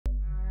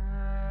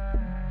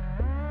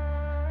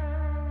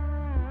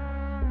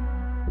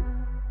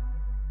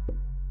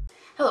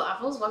Hello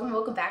apples,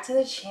 welcome back to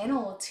the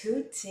channel.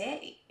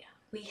 Today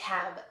we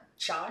have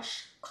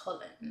Josh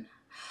Cullen.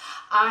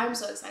 I'm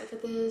so excited for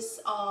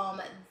this.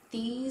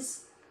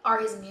 These are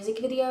his music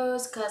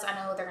videos because I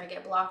know they're gonna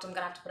get blocked. I'm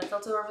gonna have to put a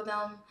filter over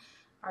them.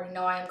 I already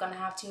know I am gonna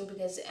have to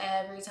because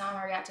every time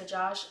I react to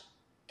Josh,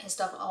 his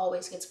stuff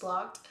always gets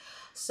blocked.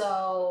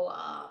 So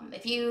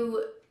if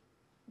you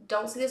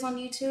don't see this on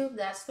YouTube,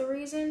 that's the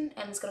reason,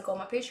 and it's gonna go on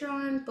my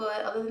Patreon.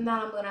 But other than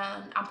that,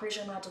 I'm pretty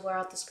sure I'm gonna have to blur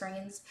out the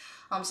screens,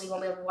 so you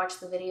won't be able to watch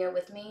the video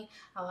with me.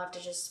 I'll have to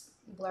just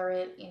blur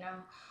it, you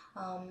know.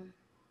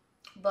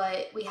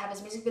 But we have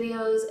his music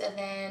videos, and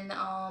then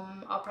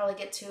I'll probably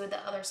get to the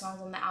other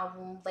songs on the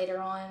album later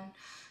on.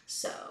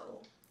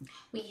 So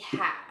we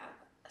have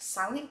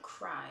Silent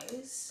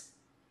Cries,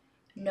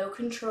 No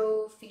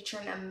Control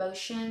featuring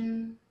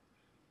Emotion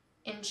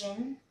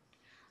Engine.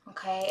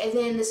 Okay, and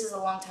then this is a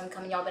long time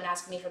coming. Y'all been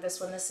asking me for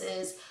this one. This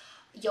is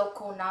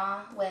Yoko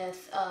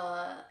with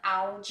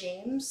Al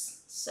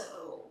James.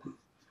 So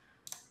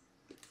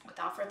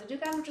without further ado,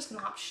 guys, we're just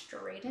gonna hop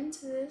straight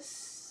into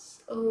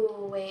this.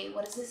 Oh wait,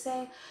 what does this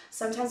say?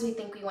 Sometimes we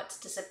think we want to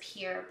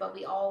disappear, but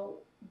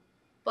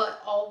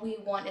all we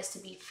want is to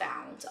be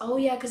found. Oh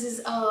yeah, because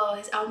his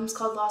album's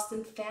called Lost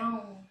and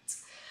Found.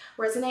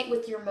 Resonate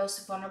with your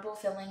most vulnerable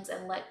feelings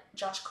and let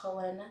Josh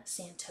Cullen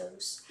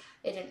Santos.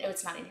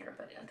 It's not in here,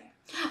 but okay.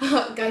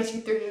 Guide you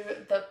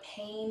through the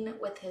pain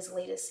with his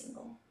latest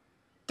single.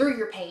 Through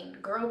your pain.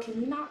 Girl, can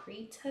we not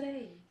read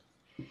today?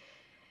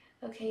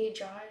 Okay,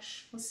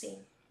 Josh. Let's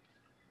see.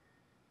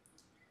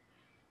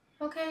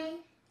 Okay.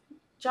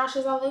 Josh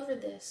is all over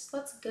this.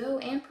 Let's go.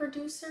 And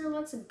producer,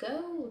 let's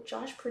go.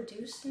 Josh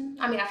producing.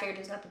 I mean, I figured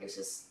he was going to produce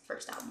his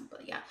first album,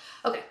 but yeah.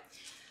 Okay.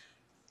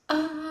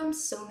 I'm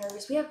so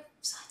nervous. We have...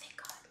 So thank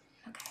God.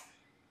 Okay.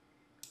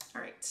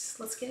 Alright.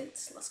 Let's go.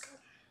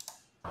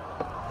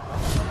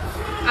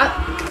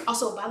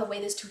 Also, by the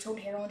way, this two-toned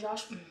hair on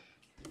Josh,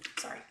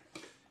 sorry,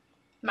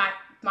 my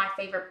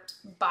favorite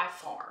by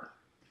far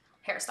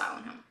hairstyle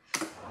on him.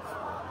 Let's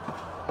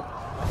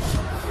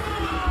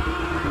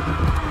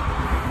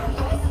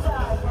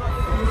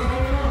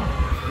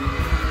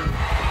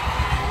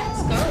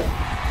go.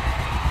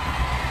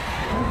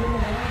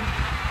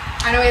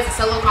 I know he has a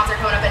solo concert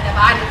coming up in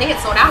Nevada. I think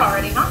it's sold out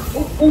already, huh?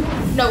 Ooh.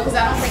 No, because I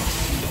don't think.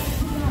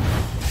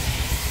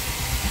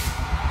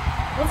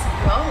 Let's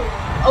go.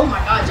 Oh my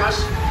God, Josh.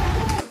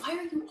 Why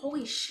are you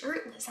always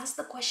shirtless? That's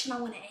the question I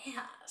want to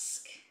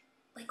ask.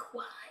 Like,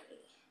 why?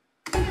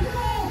 Oh,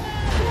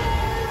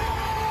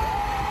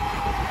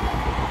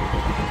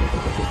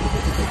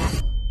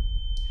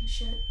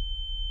 shit.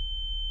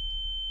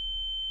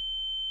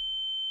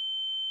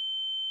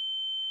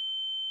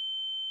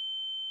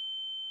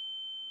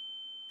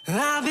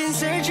 I've been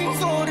searching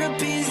for the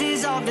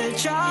pieces of the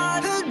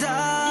child who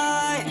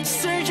died.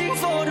 Searching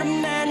for the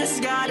man that's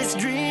got his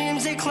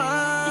dreams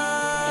declined.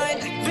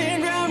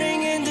 Been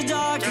drowning in the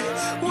dark,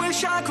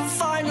 wish I could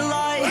find a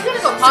light. We're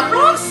gonna go pop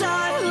rock?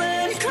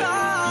 Silent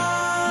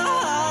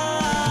cries.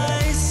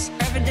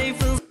 Every day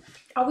feels.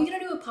 Are we gonna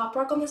do a pop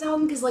rock on this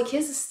album? Because like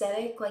his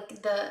aesthetic, like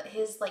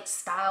his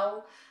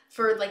style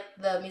for like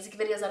the music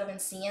videos that I've been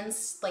seeing,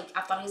 like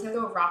I thought he was gonna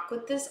go rock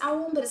with this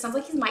album, but it sounds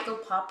like he might go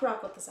pop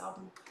rock with this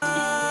album.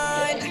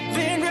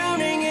 Been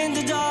drowning in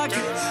the dark,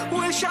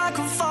 wish I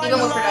could find Even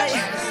with a light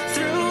production.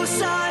 through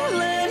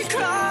silent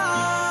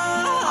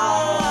cries.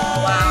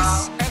 Oh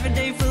wow. Every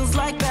day feels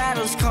like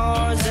battles,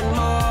 scars and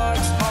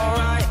marks.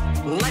 Alright,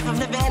 life of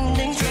never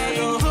ending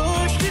struggle.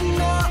 Pushed and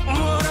not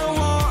what I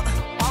want.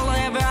 All I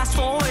ever asked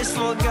for is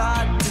for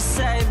God to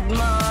save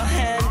my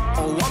head.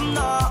 Oh, I'm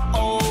not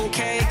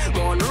okay.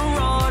 Gonna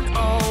run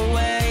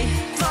away.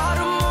 Thought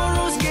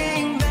tomorrow's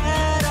getting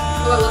better.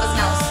 Oh, I love his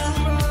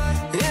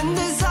nails. In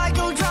this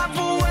cycle, trap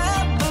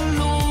forever,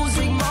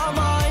 losing my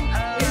mind.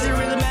 Is it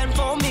really meant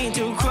for me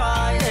to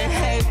cry and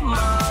hate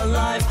my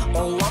life?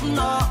 Oh, I'm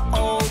not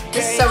okay.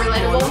 This is so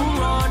relatable.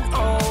 Run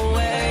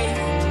away.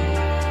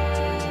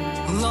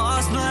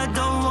 Lost but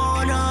don't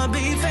wanna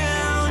be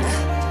found.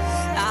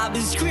 I've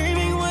been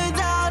screaming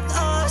without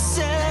a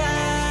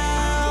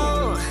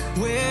sound.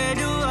 Where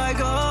do I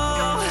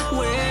go?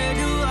 Where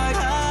do I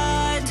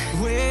hide?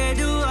 Where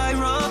do I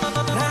run?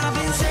 I've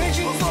been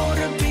searching for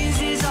the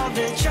pieces of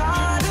the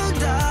child who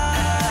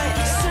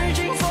died.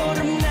 Searching for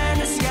the man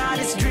that's got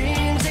his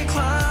dreams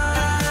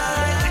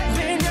declined.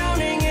 Been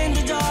drowning in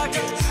the dark.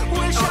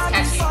 Wish I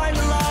could find a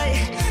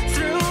light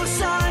through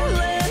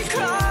silent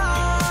cries.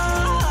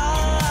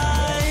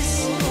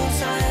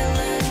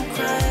 Silent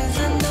cries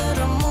under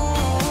the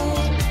moon.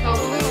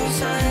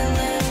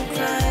 Silent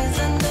cries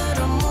under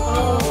the moon.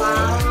 Oh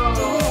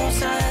wow.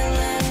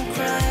 Silent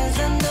cries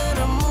under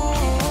the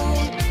moon.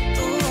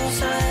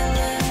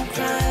 Silent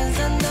cries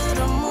under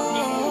the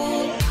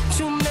moon.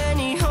 Too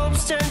many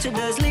hopes turn to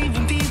dust,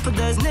 leaving people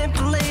that's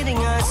manipulating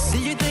us. Do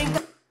you think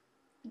that?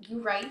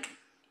 You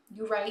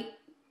right.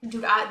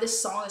 Dude, this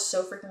song is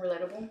so freaking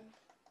relatable.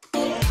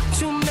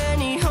 Too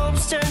many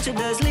hopes turn to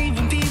dust,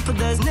 leaving people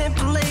that's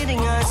manipulating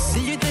us.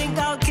 Do you think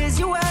I'll kiss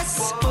your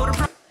ass for the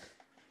price?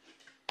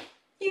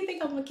 You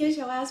think I'm gonna kiss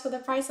your ass for the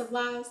price of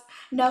lies?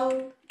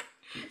 No.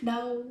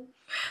 No.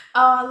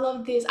 Oh, I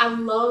love this. I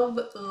love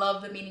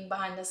the meaning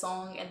behind the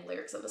song and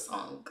lyrics of the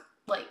song,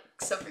 like,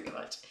 so freaking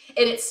much.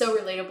 And it's so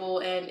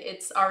relatable, and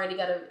it's already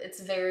got it's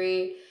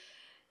very,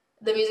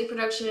 the music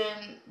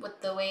production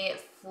with the way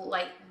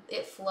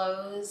it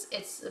flows,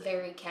 it's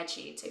very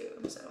catchy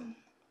too. So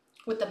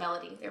with the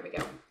melody, there we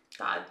go.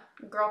 God,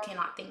 girl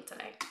cannot think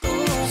today.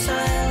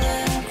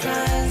 Silent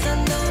cries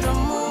under the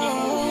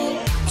moon.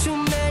 Too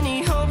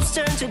many hopes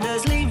turn to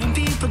dust, leaving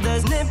people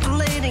that's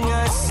manipulating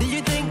us. Do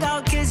you think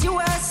I'll kiss you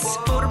ass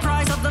for the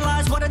price of the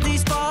lies? What are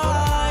these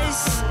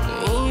spies?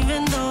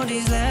 Even though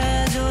these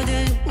lads who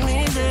did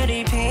me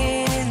dirty,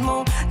 pain is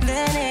more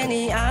than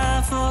any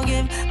I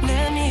forgive.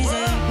 Let me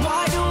say,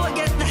 why do I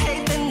get the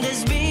hate in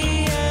this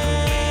being?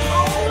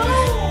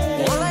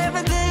 All I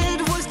ever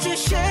did was to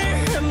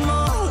share them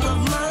all of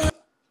my life.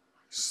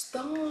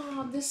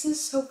 Stop. This is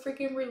so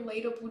freaking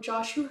relatable.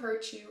 Josh, who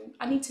hurt you?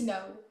 I need to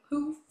know.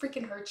 Who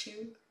freaking hurt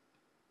you?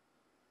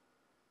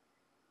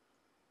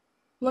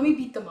 Let me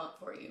beat them up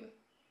for you.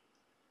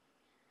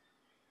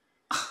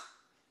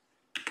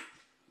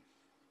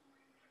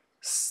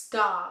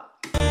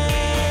 Stop. All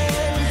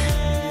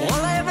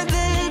I ever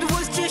did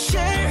was to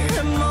share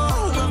them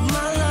all of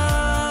my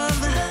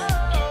love.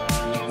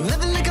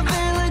 Living like a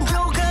villain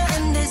joker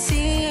and they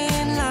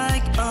seem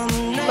like I'm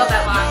Love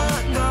that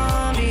never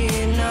gonna be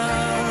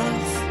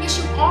enough. Yes,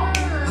 you are.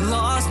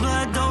 Lost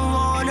but don't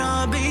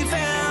wanna be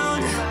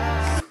found.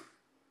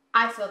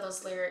 I feel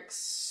those lyrics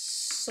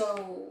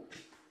so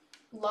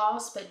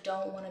lost but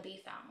don't want to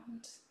be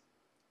found.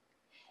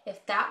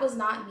 If that was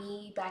not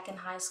me back in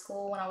high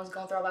school when I was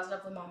going through all that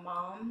stuff with my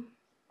mom,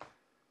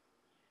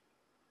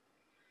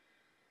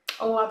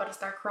 oh, I'm about to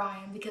start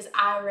crying because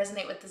I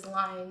resonate with this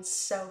line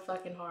so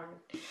fucking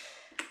hard.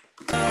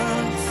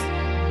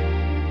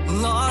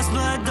 Lost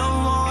but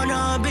don't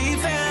wanna be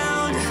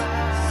found.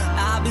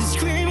 I've been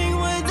screaming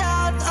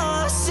without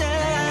a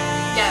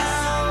sound. Yes.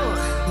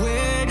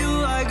 Where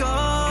do I go?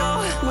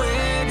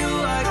 Where do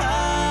I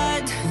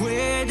hide?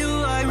 Where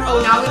do I run?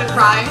 Oh, now I'm gonna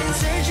cry. I've been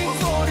searching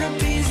for the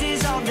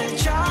pieces of the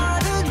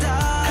child who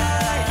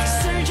died.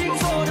 Searching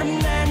for the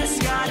man that's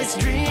got his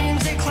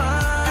dreams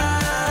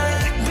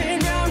decline. Been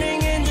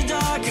drowning in the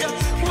dark.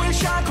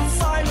 Wish I could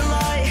find a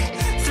light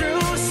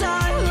through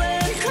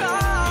silent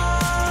cries.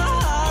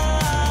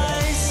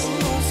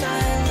 Ooh,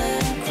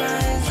 silent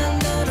cries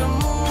under the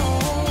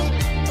moon.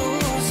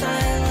 Ooh,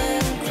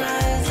 silent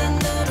cries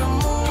under the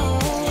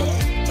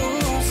moon.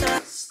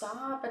 Ooh,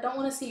 Stop. I don't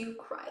want to see you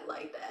cry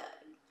like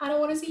that. I don't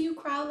want to see you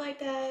cry like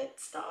that.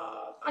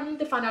 Stop. I need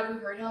to find out who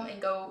hurt him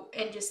and go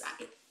and just,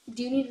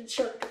 do you need a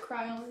shirt to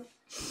cry on?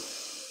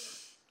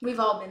 We've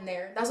all been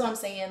there. That's what I'm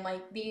saying.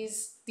 Like,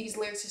 these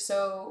lyrics are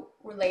so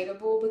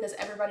relatable because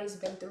everybody's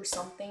been through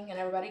something and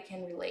everybody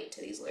can relate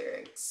to these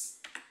lyrics.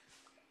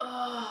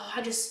 Oh,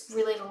 I just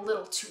relate a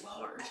little too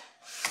hard.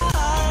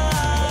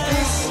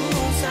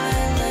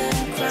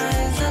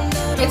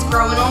 It's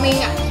growing on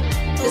me.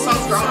 This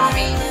song's growing on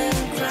me.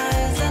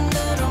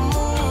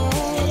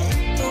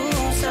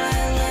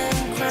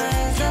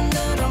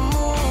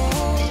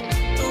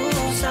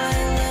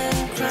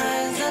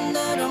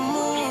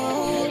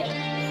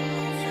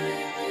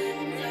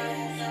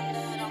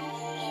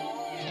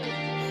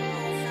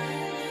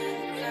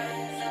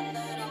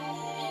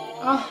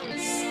 Oh,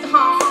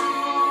 stop.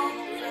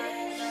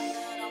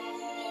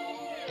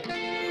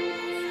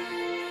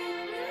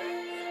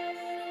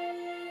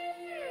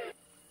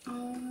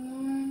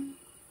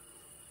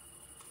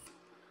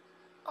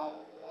 Oh,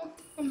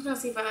 I'm just gonna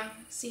see if I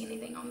see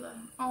anything on the.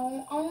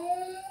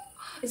 Oh,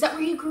 is that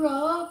where you grew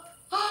up?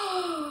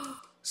 Oh,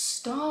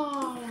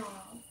 stop.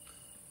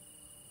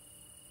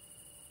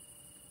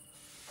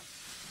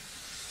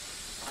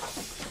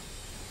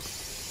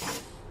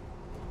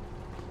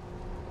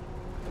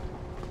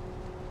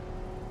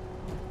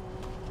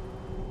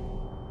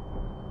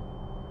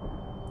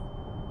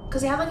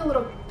 Because he had like a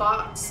little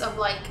box of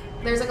like,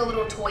 there's like a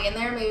little toy in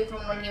there, maybe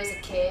from when he was a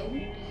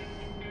kid.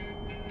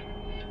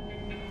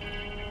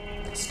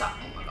 Stop.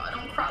 Oh my god,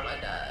 don't cry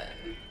like that.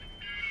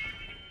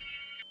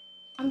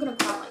 I'm gonna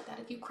cry like that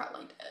if you cry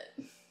like that.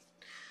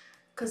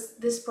 Because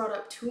this brought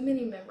up too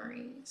many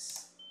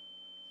memories.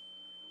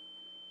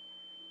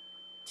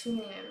 Too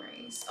many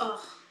memories.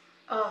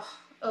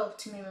 Oh,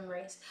 too many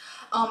memories.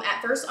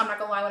 At first, I'm not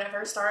gonna lie, when it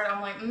first started,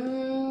 I'm like, I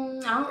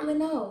don't really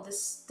know.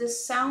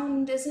 This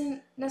sound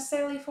isn't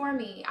necessarily for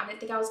me. I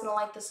didn't think I was gonna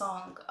like the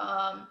song.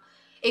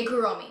 It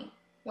grew on me.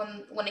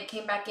 When it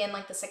came back in,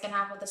 like the second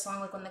half of the song,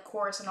 like when the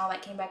chorus and all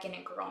that came back in,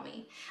 it grew on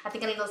me. I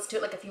think I need to listen to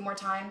it like a few more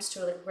times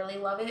to like really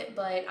love it,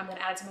 but I'm gonna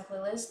add it to my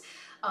playlist.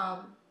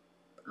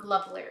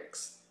 Love the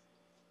lyrics.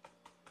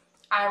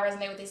 I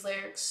resonate with these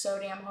lyrics so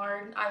damn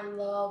hard. I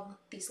love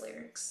these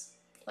lyrics,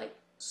 like,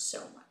 so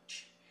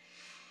much.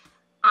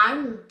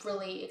 I'm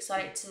really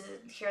excited to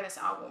hear this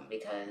album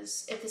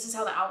because if this is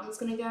how the album's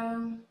gonna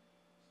go,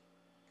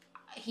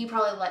 he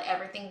probably let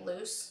everything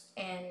loose,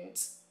 and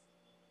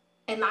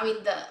I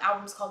mean, the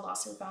album's called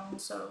Lost and Found,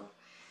 so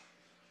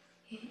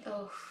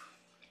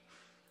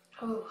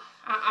Oh,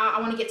 I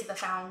want to get to the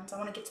founds. I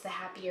want to get to the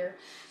happier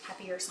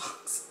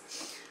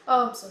songs.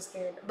 Oh, I'm so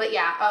scared. But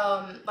yeah,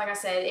 like I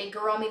said, it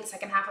grew on me. The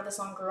second half of the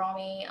song grew on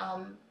me.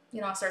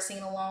 You know, I started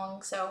singing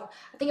along. So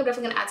I think I'm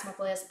definitely gonna add to my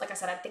playlist. Like I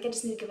said, I think I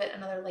just need to give it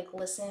another like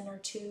listen or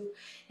two,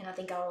 and I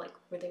think I'll like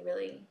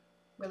really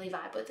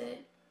vibe with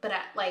it. But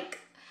I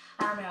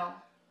don't know.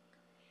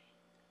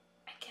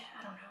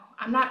 I don't know.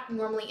 I'm not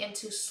normally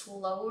into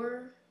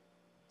slower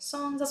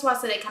songs. That's why I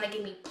said it kind of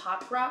gave me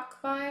pop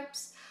rock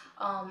vibes.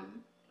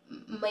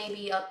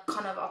 Maybe a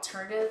kind of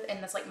alternative,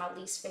 and that's like my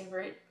least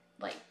favorite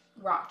like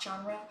rock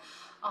genre.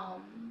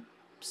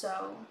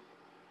 So,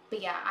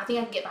 but yeah, I think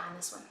I can get behind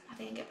this one.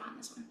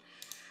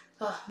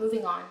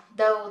 Moving on,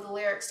 though the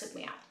lyrics took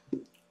me out.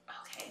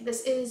 Okay,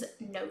 this is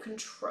No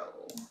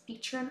Control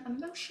featuring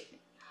Emotion.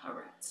 All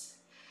right.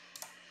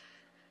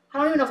 I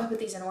don't even know if I put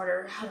these in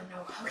order. I don't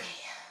know. Okay,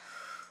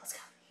 let's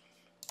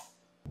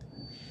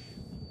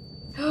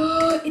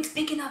go. It's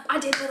picking up. I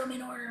did put them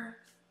in order.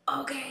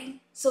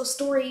 Okay, so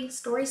story.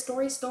 So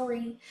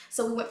we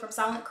went from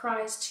silent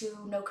cries to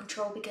No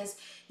Control because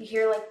you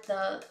hear like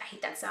I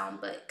hate that sound,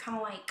 but kind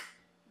of like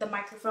the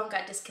microphone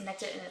got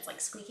disconnected and it's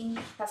like squeaking.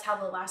 That's how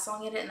the last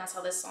song ended, and that's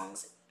how this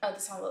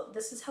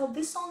is how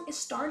this song is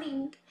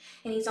starting.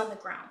 And he's on the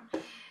ground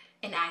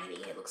in agony,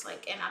 it looks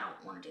like, and I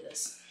don't want to do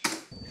this.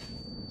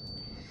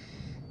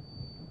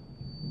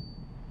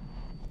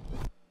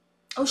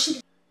 Oh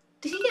shit,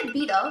 did he get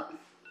beat up?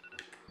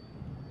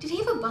 Did he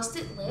have a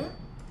busted lip?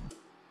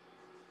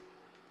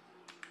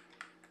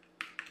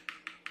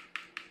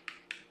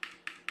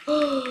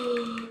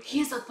 He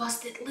has a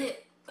busted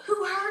lip.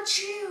 Who hurt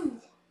you?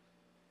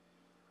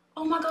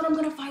 Oh my god, I'm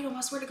gonna fight him,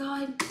 I swear to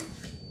god.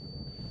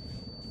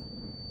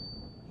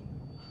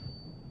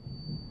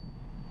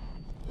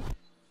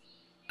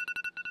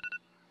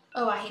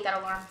 Oh, I hate that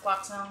alarm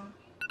clock sound.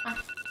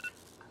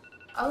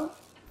 Oh,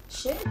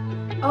 shit.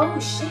 Oh,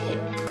 shit.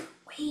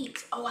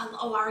 Wait. Oh, I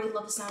already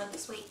love the sound of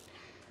this. Wait.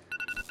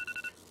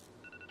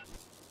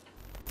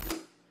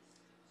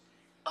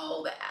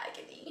 Oh, the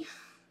agony.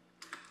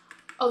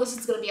 Oh, this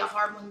is gonna be a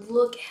hard one.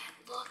 Look at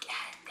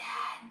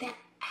that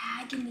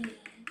agony,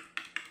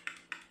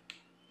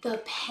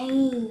 the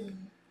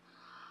pain,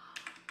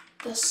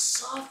 the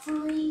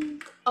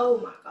suffering. Oh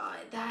my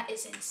god, that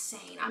is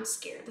insane. I'm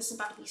scared. This is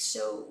about to be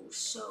so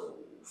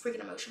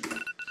freaking emotional.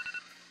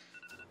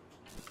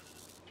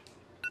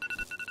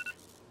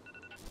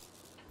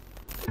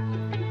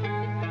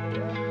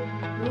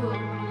 Ooh.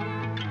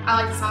 I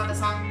like the sound of the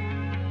song.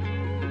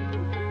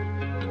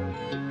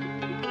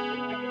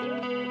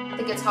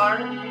 The guitar.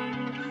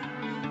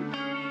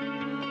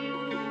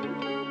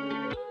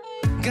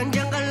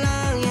 Ganyan ka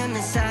lang yan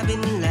ang sabi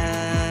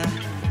nila.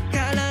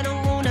 Kala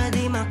nung una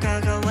di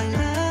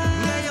makakawala.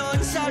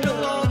 Ngayon sa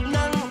loob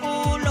ng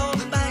ulo,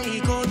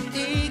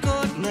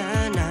 paikot-ikot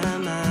na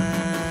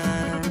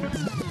naman.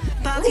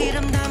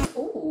 Pakiramdam.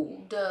 Ooh,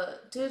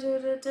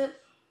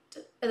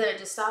 and then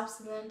it just stops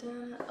and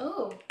then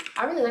oh,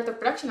 I really like the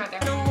production right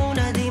there. Nung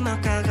una di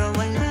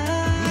makakawala.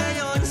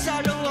 Ngayon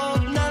sa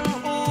loob ng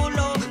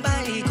ulo,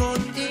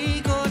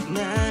 paikot-ikot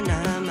na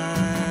naman.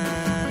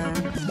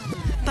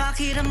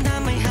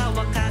 Pakiramdam may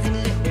hawak aking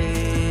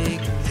leeg.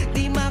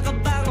 Di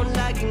makabangon,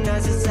 laging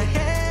nasa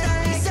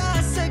sahig.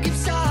 Sasagip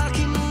sa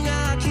akin ng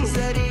aking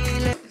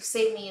sarili.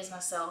 Save Me Is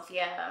Myself,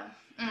 yeah.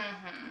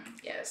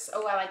 Yes.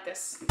 Oh, I like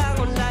this.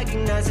 Bangon,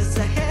 laging nasa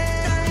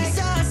sahig.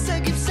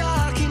 Sasagip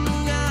sa akin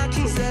ng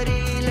aking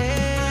sarili.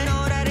 I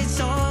know that it's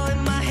all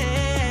in my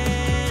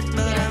head,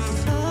 but I'm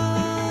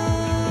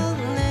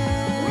falling.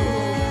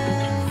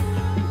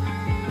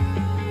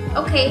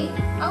 Okay,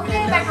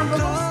 background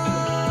vocals.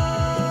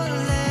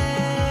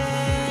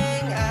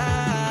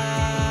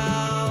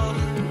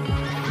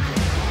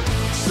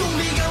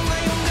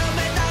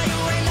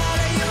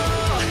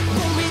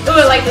 Oh,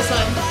 I like this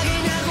one.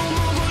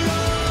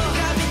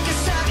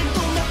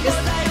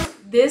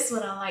 This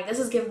one I like. This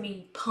is giving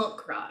me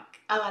punk rock.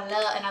 Oh,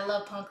 I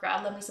love punk rock.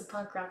 I love me some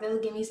punk rock. This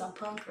will give me some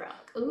punk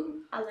rock.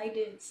 Ooh, I like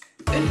this.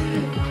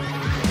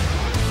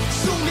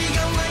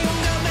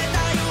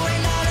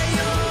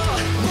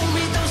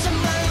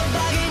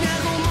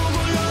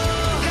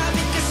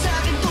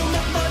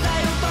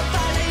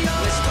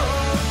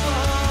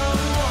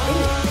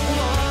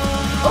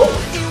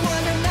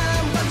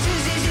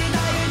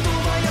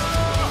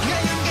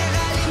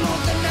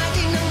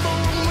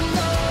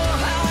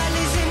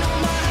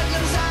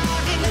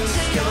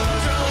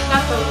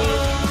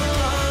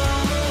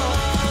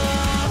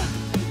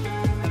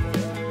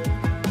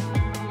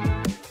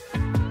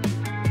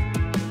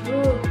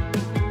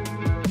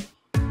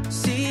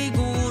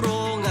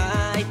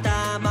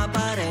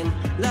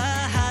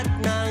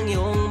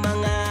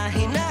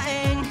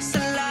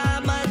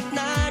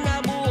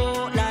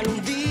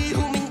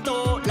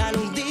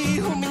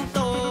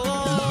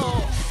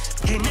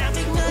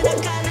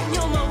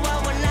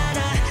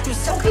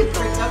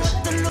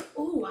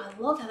 Ooh, I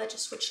love how that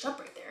just switched up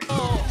right there.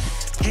 Ooh,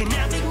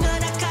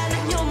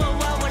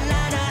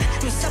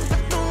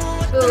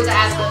 the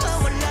ad-libs.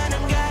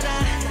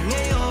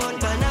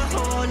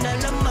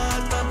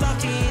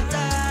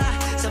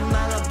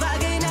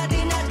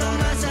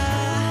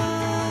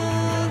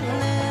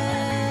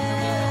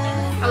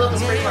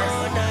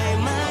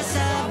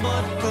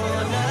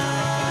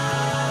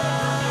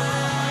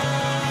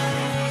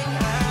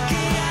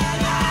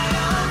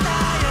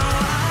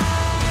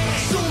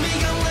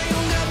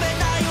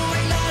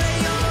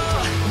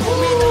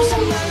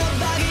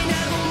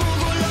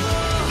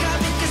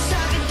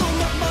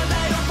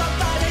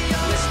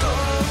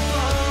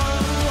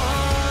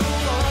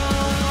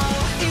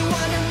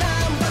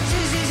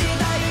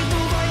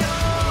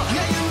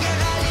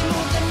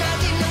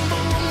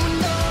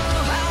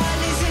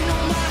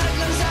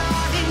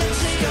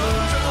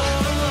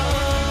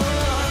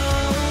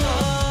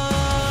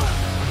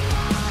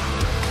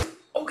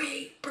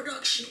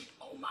 shit.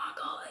 Oh my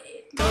god.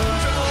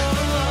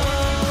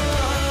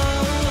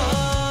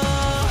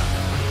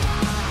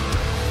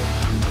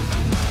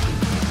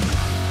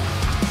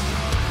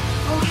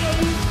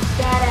 Okay,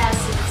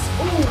 badasses.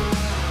 Ooh.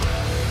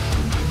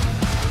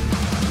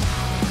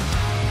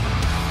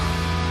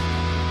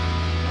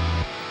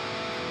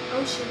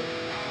 Oh shit.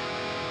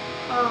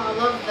 Oh, I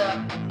love the.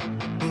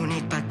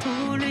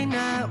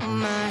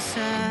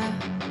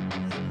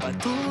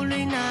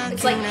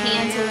 It's like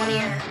pan to one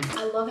ear.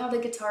 I love how the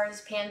guitar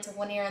is pan to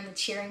one ear and the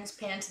cheering is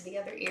pan to the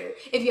other ear.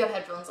 If you have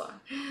headphones on.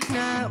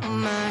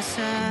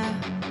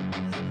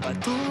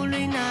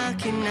 Patuloy na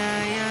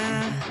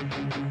kinaya.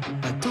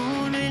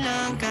 Patuloy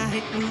lang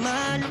kahit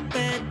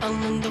malupit. Ang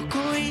mundo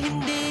ko'y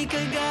hindi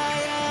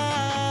kagaya.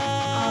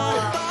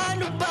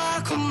 Paano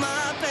ba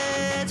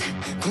kumapit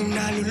kung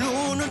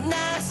nalulunod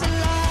na sa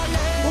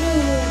lalim?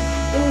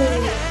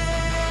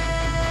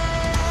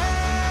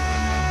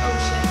 Oh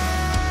shit.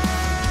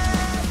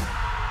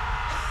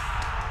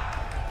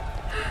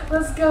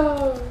 Let's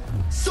go.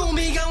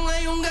 Sumigaw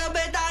ngayong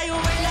gabi tayo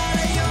may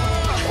lalayo.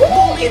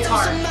 Ooh,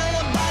 guitar.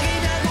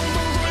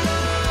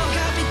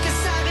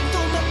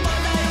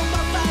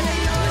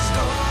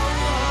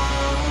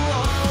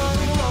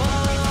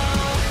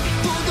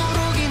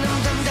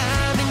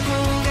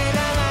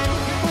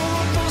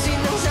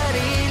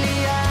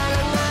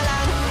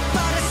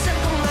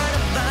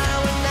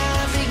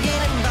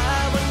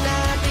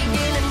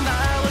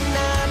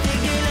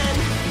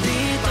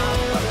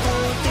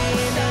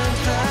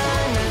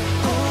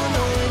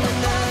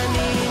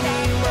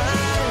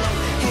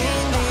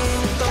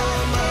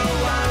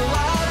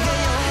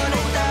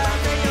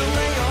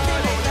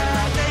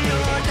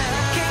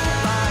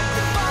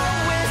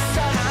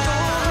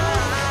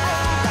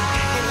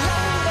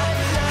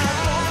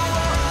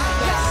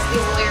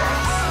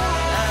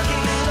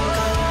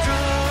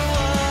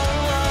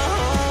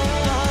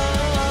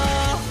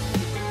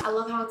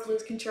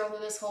 Lose control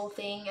of this whole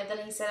thing, and then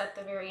he said at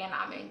the very end,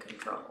 I'm in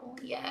control.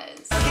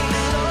 Yes.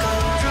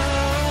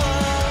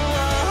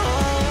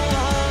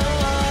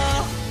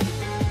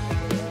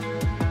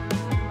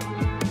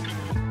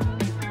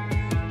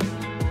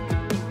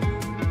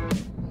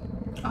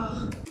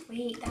 Oh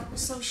wait, that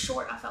was so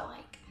short. I felt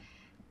like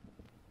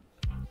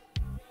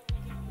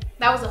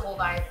that was the whole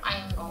vibe. I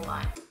ain't gonna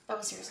lie, that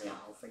was seriously a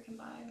whole freaking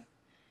vibe.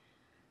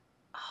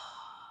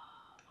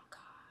 Oh my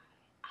god,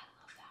 I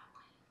love that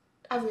one.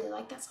 I really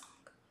like that song.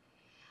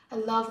 I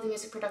love the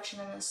music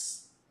production in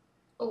this.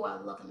 Oh, I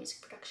love the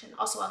music production.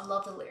 Also, I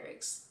love the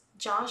lyrics.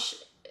 Josh,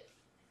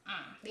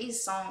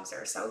 these songs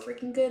are so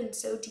freaking good and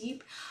so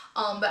deep.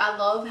 But I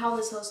love how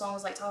this whole song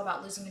is like talking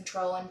about losing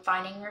control and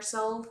finding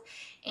yourself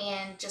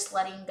and just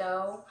letting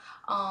go.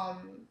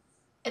 And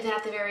then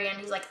at the very end,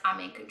 he's like, I'm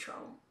in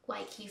control.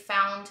 Like, he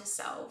found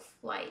himself.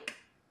 Like,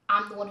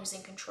 I'm the one who's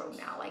in control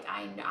now. Like,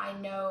 I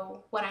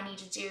know what I need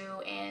to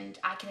do, and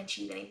I can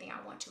achieve anything I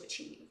want to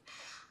achieve.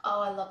 Oh,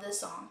 I love this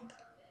song.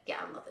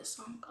 Yeah, I love this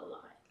song a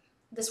lot.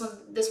 This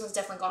one's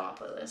definitely going on my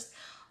playlist.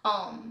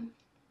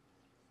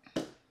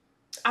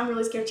 I'm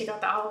really scared to check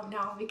out the album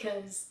now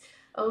because,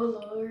 oh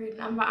Lord,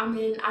 I'm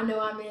in. I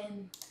know I'm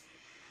in.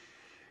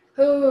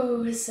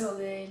 Oh, it's so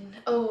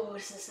good. Oh,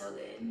 this is so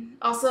good.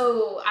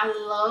 Also, I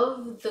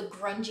love the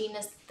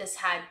grunginess this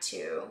had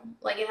too.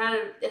 Like it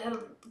had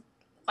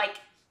like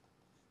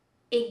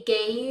it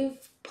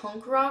gave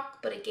punk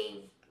rock, but it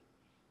gave.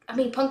 I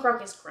mean, punk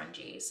rock is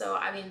grungy, so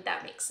I mean,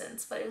 that makes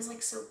sense, but it was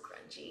like so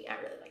grungy. I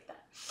really like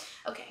that.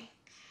 Okay.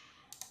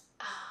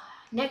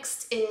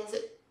 Next is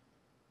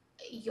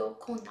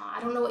Yoko Na. I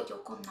don't know what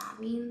Yoko Na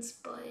means,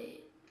 but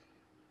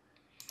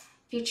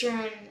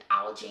featuring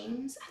Al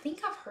James. I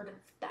think I've heard of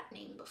that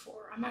name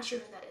before. I'm not sure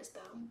who that is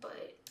though,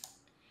 but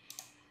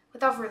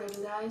without further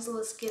ado, guys,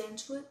 let's get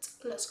into it.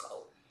 Let's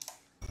go.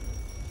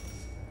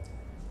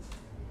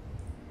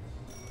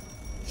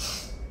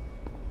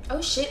 Oh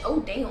shit,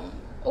 oh damn.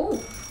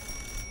 Oh.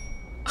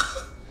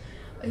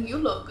 You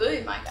look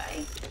good, my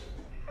guy.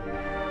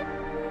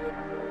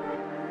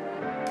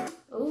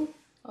 Oh,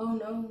 oh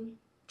no.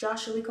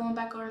 Josh should be going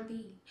back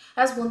R&B.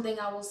 That's one thing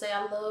I will say.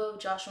 I love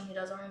Josh when he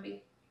does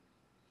R&B.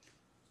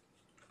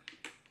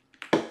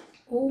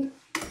 Oh.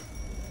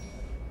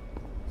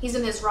 He's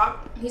in his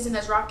rock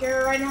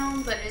era right now,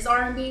 but his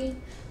R&B.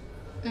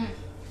 I'm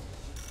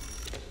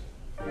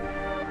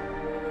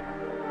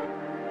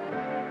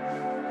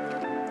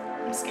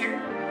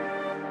scared.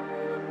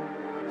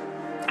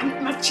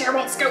 My chair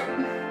won't scoop.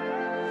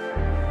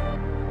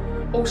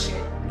 Oh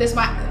shit. This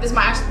might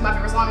actually be my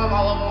favorite song of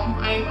all of them.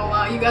 I ain't gonna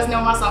lie. You guys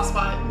know my soft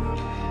spot.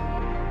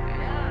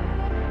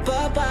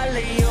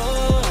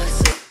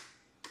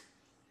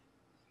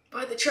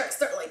 But the tracks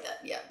start like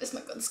that. Yeah, this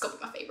gonna be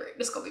my favorite.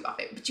 This gonna be my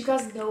favorite. But you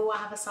guys know I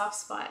have a soft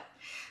spot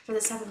for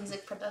this type of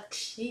music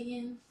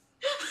production.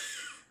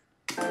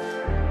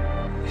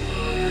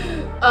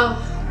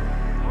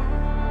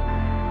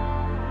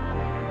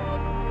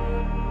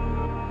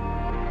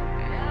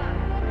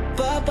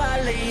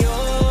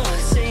 Papalayo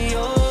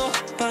sa'yo,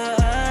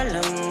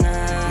 paalam na.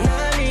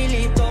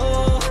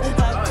 Nalilito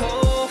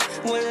ako,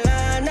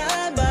 wala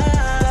na ba?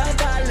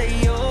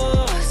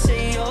 Papalayo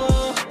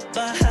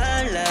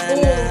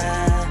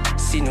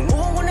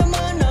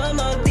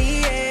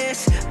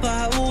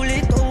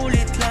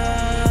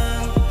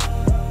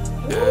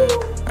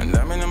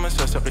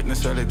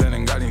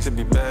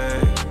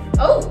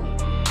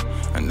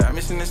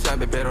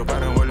sinasabi pero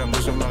parang walang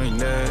gusto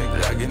makinig.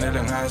 Lagi na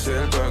lang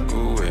hassle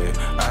pag-uwi.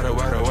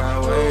 Araw-araw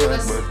away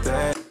at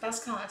butay.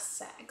 That's kind of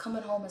sad.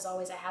 Coming home is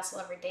always a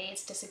hassle every day.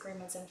 It's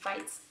disagreements and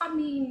fights. I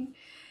mean,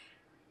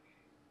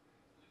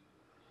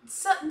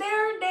 so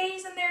there are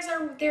days and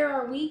there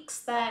are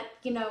weeks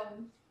that, you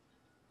know,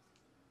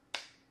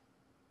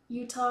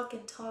 you talk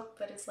and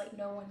talk, but it's like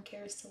no one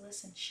cares to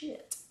listen.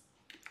 Shit.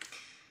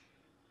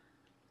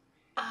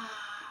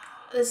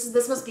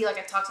 This must be like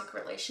a toxic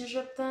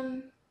relationship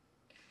then.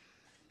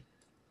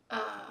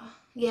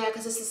 Yeah,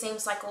 because it's the same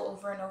cycle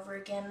over and over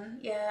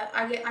again. Yeah,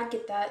 I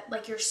get that.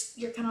 Like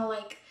you're kind of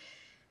like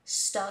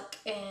stuck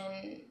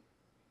and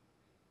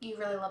you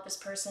really love this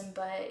person,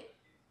 but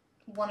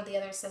one of the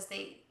others says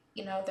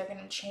you know, they're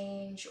gonna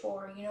change,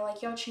 or, you know,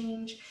 like y'all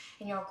change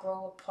and y'all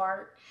grow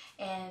apart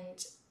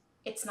and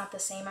it's not the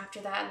same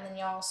after that, and then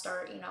y'all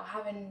start, you know,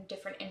 having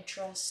different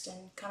interests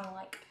and kind of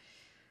like,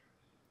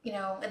 you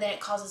know, and then it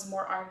causes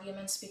more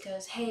arguments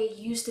because, hey,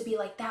 you used to be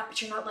like that,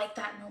 but you're not like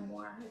that no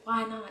more.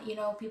 Why not? You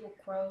know, people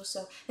grow,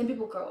 so then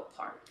people grow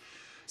apart.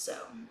 So,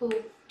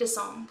 ooh, this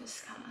song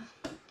is kind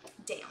of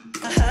damn.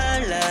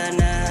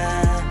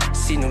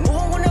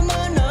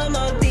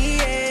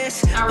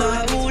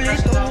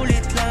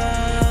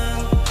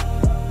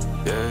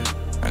 Yeah,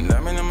 ang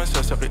dami naman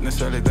sasakit na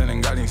salita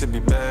nang galing sa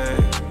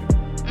bibig.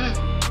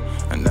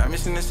 Ang dami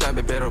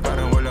sinasabi pero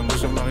parang walang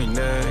gusto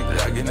makinig.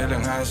 Lagi na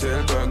lang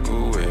hassle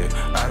pag-uwi.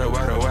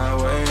 Araw-araw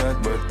away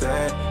at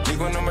butay. Di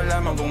ko na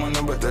malaman kung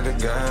ano ba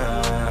talaga.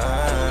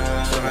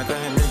 Sa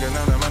katahimikan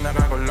na naman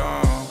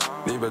nakakulong.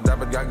 Di ba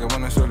dapat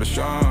gagawa ng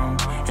solusyon?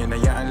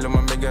 Hinayaan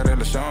lumamig ang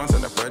relasyon.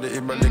 Sana pwede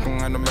ibalik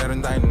kung ano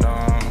meron tayo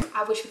nung.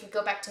 I wish we could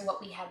go back to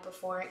what we had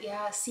before.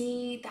 Yeah,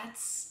 see,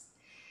 that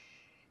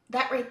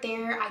right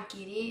there, I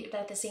get it.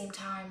 But at the same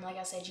time,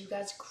 like I said, you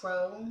guys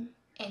grow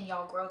and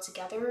y'all grow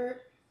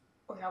together,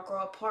 or y'all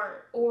grow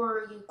apart,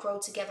 or you grow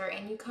together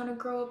and you kind of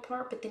grow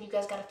apart, but then you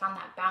guys got to find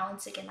that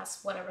balance again.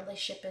 That's what a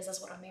relationship is.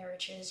 That's what a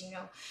marriage is. You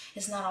know,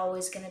 it's not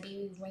always going to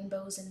be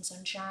rainbows and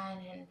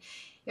sunshine, and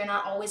you're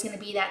not always going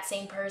to be that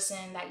same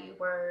person that you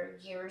were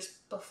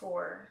years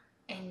before.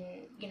 And,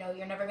 you know,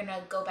 you're never going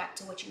to go back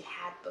to what you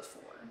had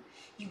before.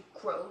 You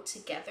grow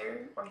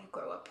together or you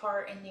grow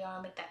apart, and you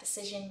all make that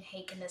decision.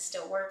 Hey, can this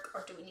still work,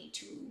 or do we need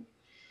to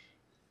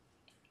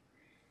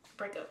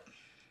break up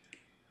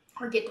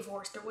or get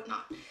divorced or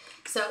whatnot?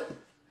 So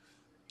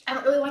I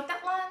don't really like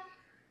that line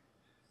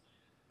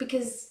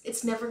because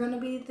it's never going to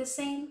be the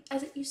same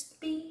as it used to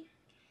be.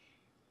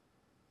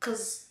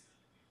 Because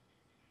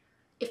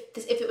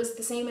if it was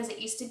the same as it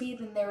used to be,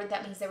 then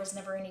that means there was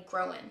never any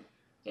growing,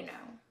 you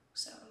know.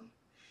 So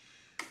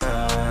but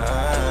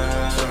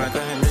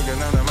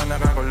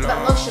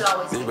love should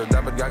always be there.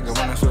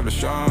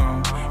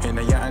 Solusyon.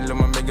 Hinayaan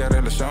lumamig ang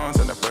relasyon.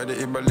 Sana pwede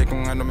ibalik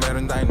kung ano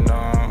meron tayo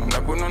nung.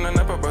 Napuno na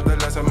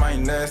napapadala sa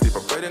mindless. Di pa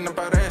pwede na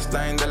pares,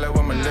 tayong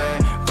dalawa mali.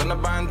 Ito na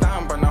ba ang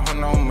taong panahon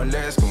na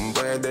umalis? Kung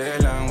pwede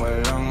lang,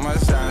 walang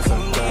masasaktan.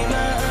 Kung di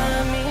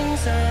maamin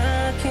sa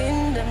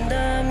akin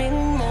damdamin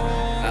mo,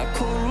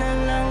 ako na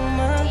lang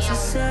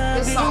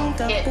magsasabing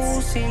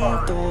tapusin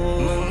to.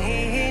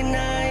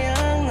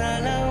 Manghihinayang na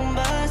lang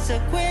ba sa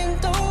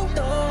kwentong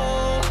to?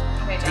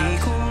 Di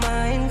ko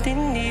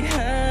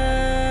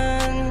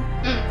maintindihan.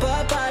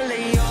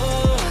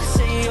 Papalayo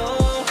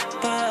sa'yo,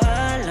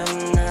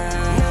 paalam na.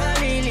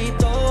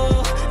 Nalilito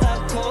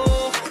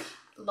ako.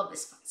 Love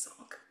this fun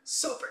song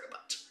so very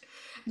much.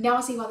 Now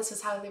I see why this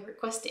was highly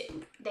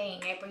requested.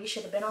 Dang, April, you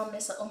should have been on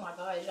this. Oh my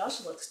gosh,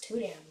 Josh looks too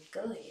damn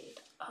good.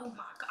 Oh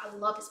my god, I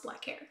love his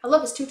black hair. I love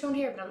his two-tone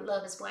hair, but I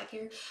love his black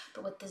hair.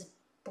 But with this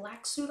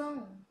black suit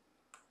on.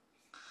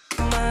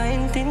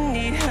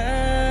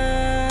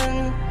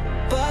 Maintindihan.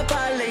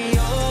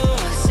 Papalayo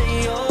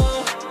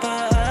sa'yo,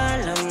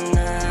 paalam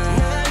na.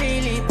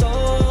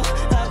 Nalilito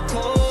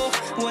ako,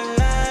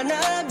 wala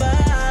na ba?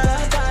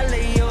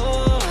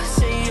 Papalayo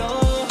sa'yo,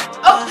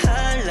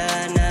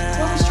 bahala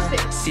na.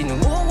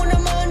 Sinubukan ko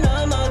naman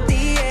na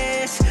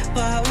mag-DS,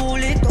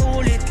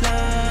 paulit-ulit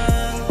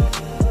lang.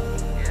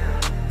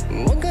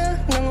 Huwag ka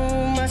nang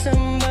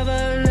umasang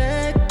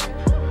babalik,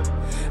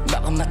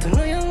 baka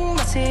matuloy ang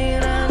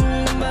masira.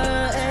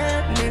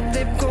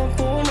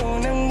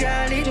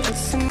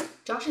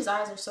 Josh's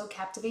eyes are so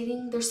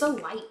captivating. They're so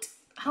light.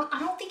 I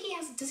don't think he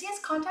has. Does he has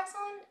contacts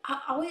on?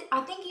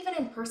 I think even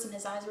in person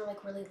his eyes are like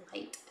really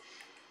light.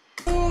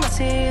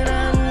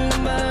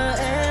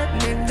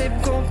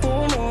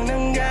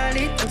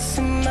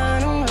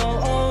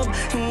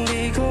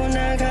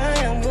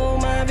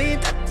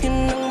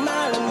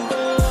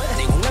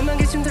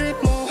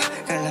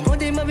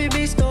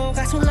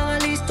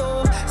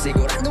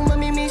 Siguradong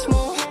mamimiss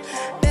mo,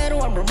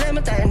 pero ang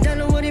problema tayong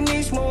dalawa rin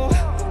mismo.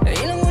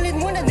 Ilang ulit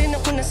mo na din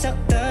ako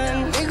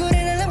nasaktan. Di ko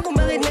rin alam kung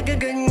bakit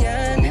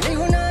nagaganyan. Hindi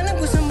ko na alam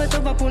kung saan ba ito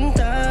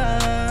papunta.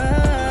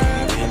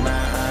 Hindi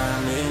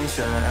maamin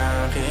sa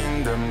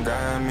aking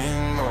damdamin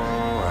mo.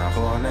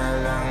 Ako na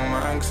lang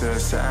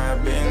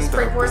magsasabing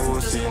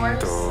tapusin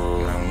to.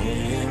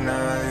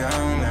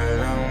 Nanghihinayang na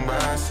lang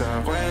ba sa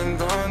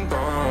kwentong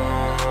to?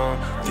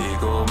 Di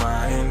ko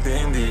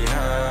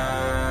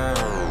maintindihan.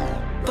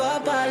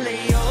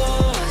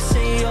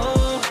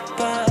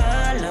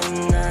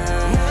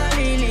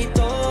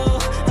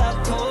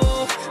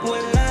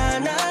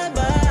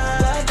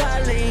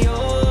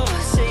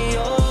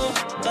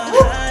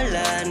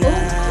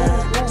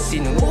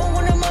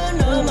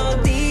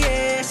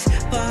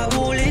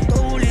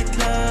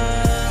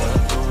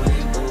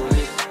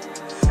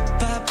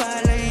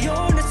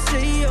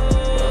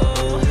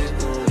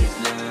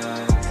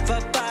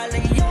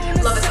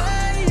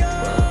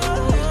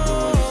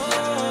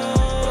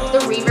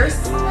 three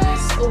verses on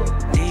this. Oh.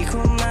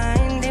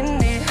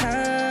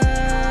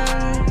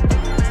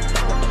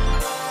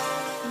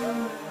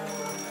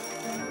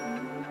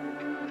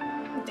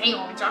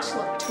 Damn, Josh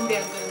looked too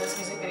damn good in this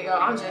music video.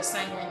 I'm just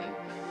saying.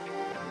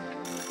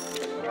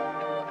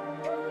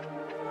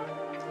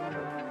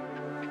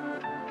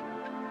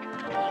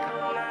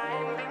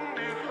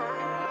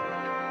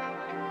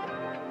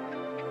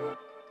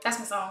 That's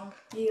my song.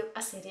 Yeah, I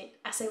said it.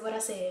 I said what I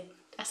said.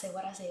 I said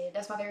what I said.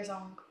 That's my favorite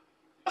song.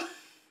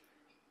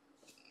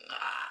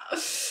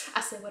 I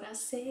said what I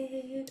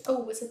said. Oh,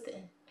 what's it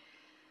then?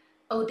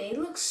 Oh, they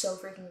look so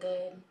freaking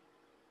good.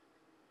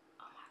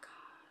 Oh my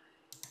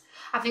god.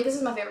 I think this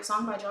is my favorite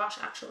song by Josh,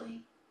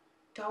 actually.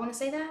 Do I want to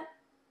say that?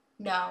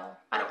 No,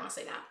 I don't want to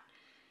say that.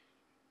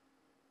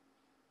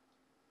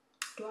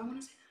 Do I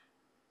want to say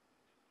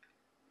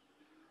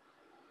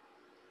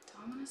that? Do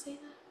I want to say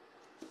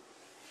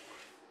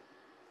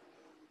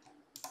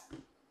that?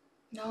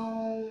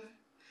 No.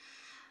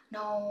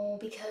 No,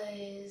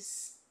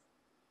 because...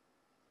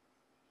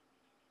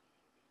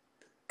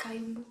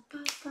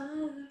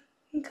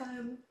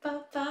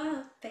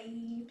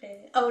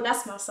 baby. Oh,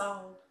 that's my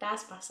song.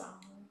 That's my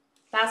song.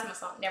 That's my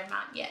song. Never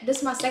mind. Yeah, this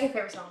is my second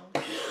favorite song.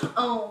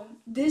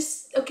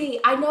 This, okay,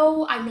 I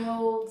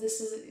know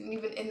this isn't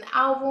even in the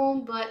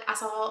album, but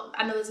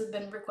I know this has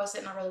been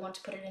requested and I really want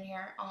to put it in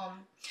here.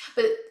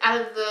 But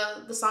out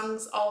of the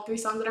songs, all three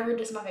songs that I heard,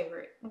 this is my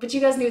favorite. But you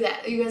guys knew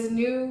that. You guys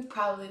knew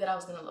probably that I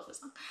was gonna love this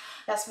song.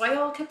 That's why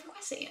y'all kept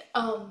requesting it.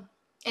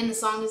 And the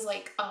song is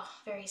like, oh,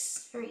 very,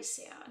 very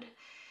sad.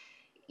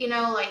 You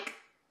know, like,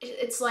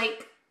 it's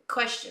like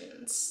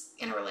questions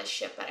in a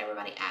relationship that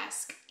everybody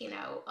asks, you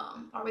know,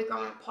 are we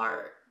growing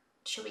apart?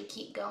 Should we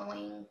keep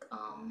going?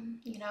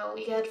 You know,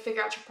 you gotta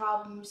figure out your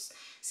problems,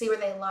 see where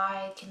they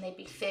lie, can they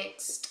be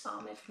fixed?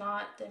 If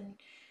not, then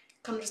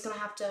kind of just gonna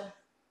have to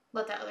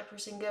let that other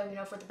person go, you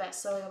know, for the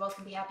best, so you both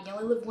can be happy. You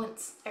only live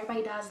once.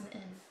 Everybody dies in the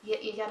end.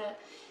 You gotta,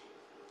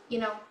 you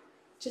know,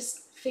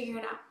 just figure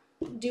it out.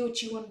 Do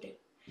what you want to do.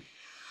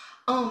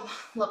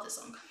 Love this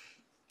song.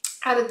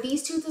 Out of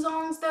these two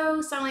songs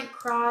though, Silent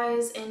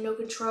Cries and No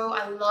Control,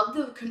 I love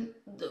the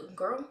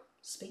girl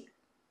speak.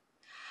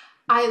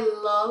 I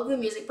love the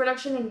music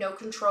production in No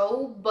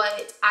Control,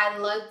 but I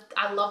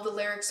love the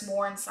lyrics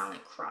more in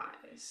Silent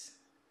Cries.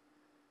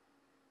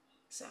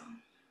 So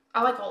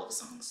I like all of the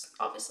songs,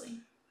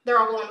 obviously. They're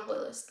all going on the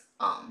playlist.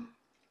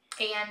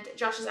 And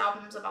Josh's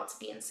album is about to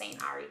be insane.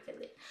 I already feel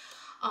it.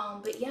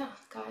 But yeah,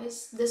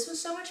 guys, this was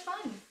so much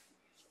fun,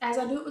 as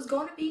I knew it was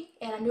going to be,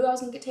 and I knew I was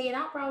gonna get taken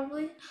out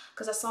probably,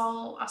 because I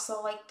saw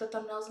like the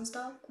thumbnails and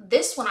stuff.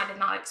 This one I did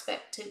not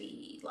expect to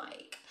be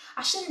like,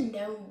 I should have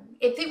known.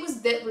 If it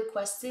was that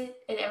requested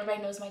and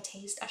everybody knows my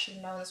taste, I should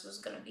have known this was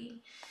gonna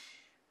be,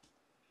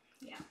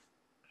 yeah,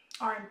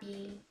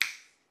 R&B,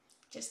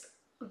 just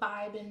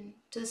vibing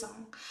to the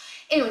song.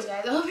 Anyways,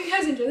 guys, I hope you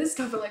guys enjoyed this.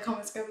 Don't forget to like,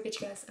 comment, subscribe. We'll get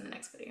you guys in the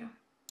next video.